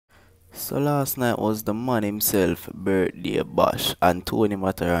So last night was the man himself birthday bash, and Tony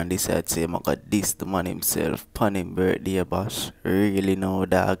Matterhorn decided to say I got this the man himself pan him birthday bash. Really now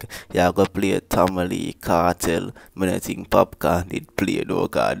dog, you go play Tamale Cartel. I don't think Popcorn did play though,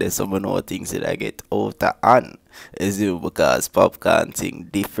 cause there's some more things that I get out of hand. Is it because Popcorn thing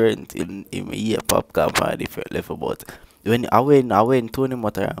different in hear Popcorn on a different level, but when Tony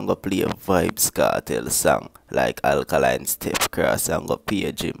Matterhorn go play a Vibes Cartel song like Alkaline Step Cross and go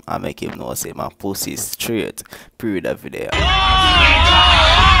page him and make him know say my pussy straight. Period of video.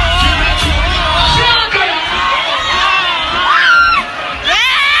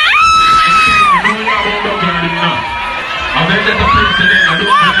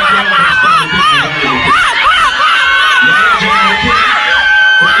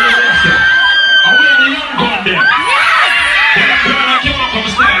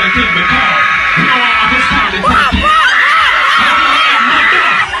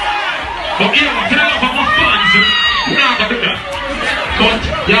 But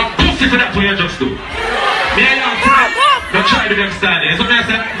you're pussy for that what you just do. Me and you don't try to them standing. So I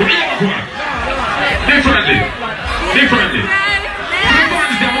said, but you go on. Differently. The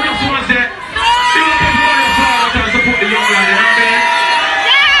fans them, we have someone say, you don't put money on floor to support the young lad, you know what I mean?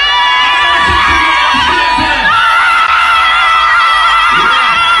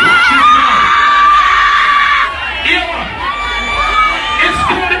 Watch this now. Yeah, it's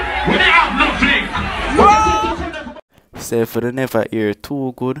good when you have nothing. Say for the never hear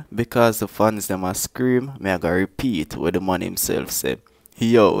too good because the fans them a scream, me I gotta repeat what the man himself said.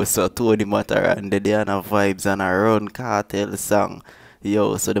 Yo, so Tony Matterhorn they on a Vibes and a Run Cartel song.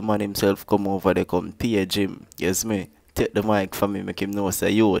 Yo, so the man himself come over they come page him. Yes me. Take the mic from me, make him know say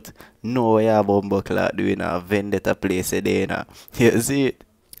youth. No way about buckler doing a vendetta place there now. You see it?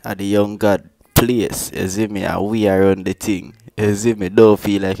 At the young God place, you see me, and we are on the thing. You see me, don't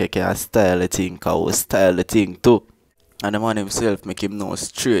feel like I can style the thing, cause we style the thing too. And the man himself make him know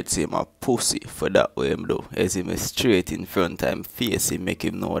straight say him a pussy for that way him do. You see me straight in front of him face him make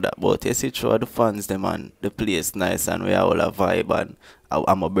him know that. But you see through the fans them and the place nice and we all a vibe and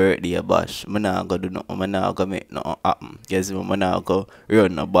I'm a birthday bash. I not go do nothing, I not go make nothing happen. You see me, I not go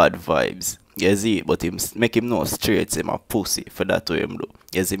run no bad vibes. You see, but him make him know straight say him a pussy for that way him do.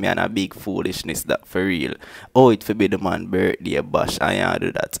 You see me and a big foolishness that for real. Oh, it for be the man birthday bash and you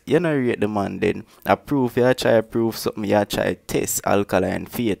do that. You know rate the man then. I prove you try prove something, you try test Alkaline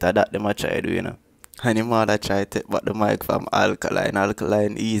theater that them a try do, you know. And him mother try take back the mic from Alkaline.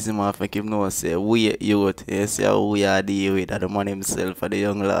 Alkaline easy man make him know say we youth. You see how we are deal with the man himself and the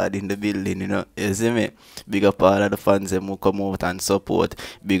young lad in the building, you know. You see me? Big up all of the fans them who come out and support.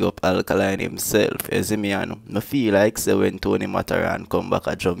 Big up Alkaline himself. You see me? And I feel like say when Tony Matterhorn come back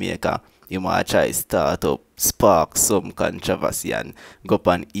to Jamaica, you might try start up, spark some controversy and go up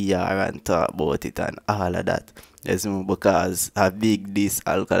on ER and talk about it and all of that. Yes, because a big this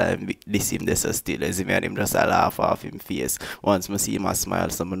Alkaline this him this still as me and him just a laugh off him face. Once I see him a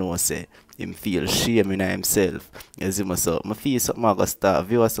smile, so I know say him feel shame in himself. Yes, so I feel something I go start.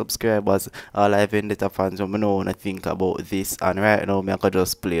 Viewers, subscribers, all I vendetta fans, I know when I think about this. And right now I could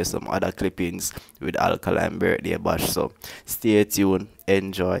just play some other clippings with Alkaline birthday bash. So stay tuned,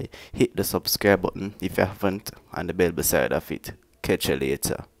 enjoy, hit the subscribe button if you haven't, and the bell beside of it. Catch you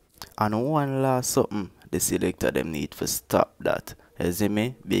later. And one last something. The selector them need to stop that. You see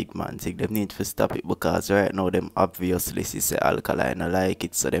me? Big man think them need to stop it because right now them obviously see Alkaline like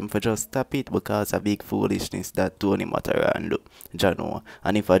it. So them for just stop it because of big foolishness that Tony Matterhorn do. You know?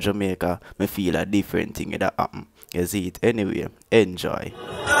 And if a Jamaica, me feel a different thing that happen. You see it? Anyway, enjoy.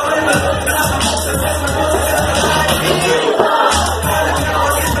 Thank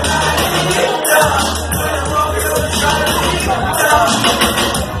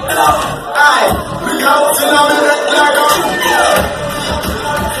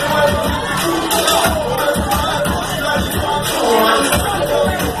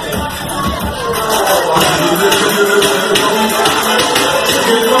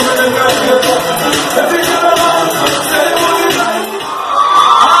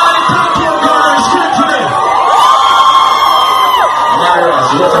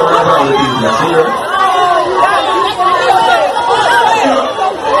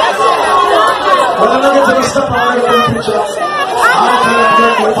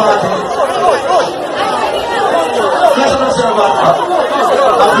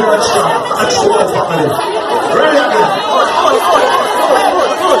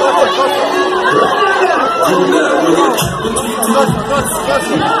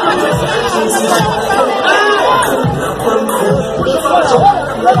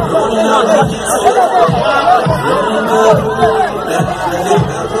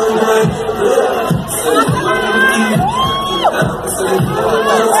you.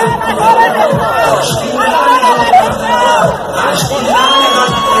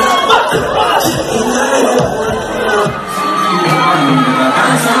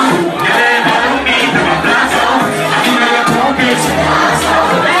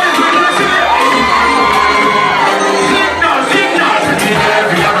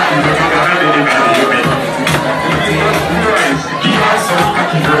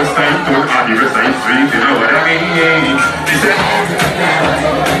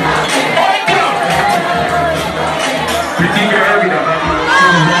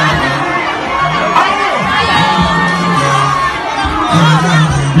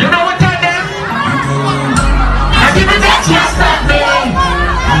 You know what I did? I give it that just that me.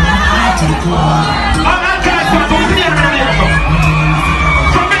 All I got is my booty and my ear.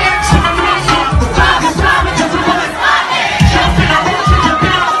 From the ex to my muscle. Stop it, just a bullet. Jump in a bush, jump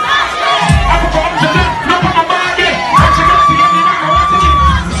in a I'm going to the no on my body. What you got to get me now? What to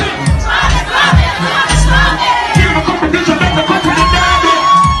get? See? Give a competition, make a go to the derby.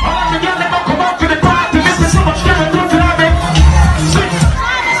 All the girls never come out to the party. This is so much time to do to see?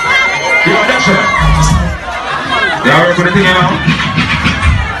 You know that shit? You already put the thing in now?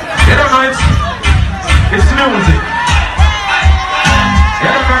 You don't know it? It's music.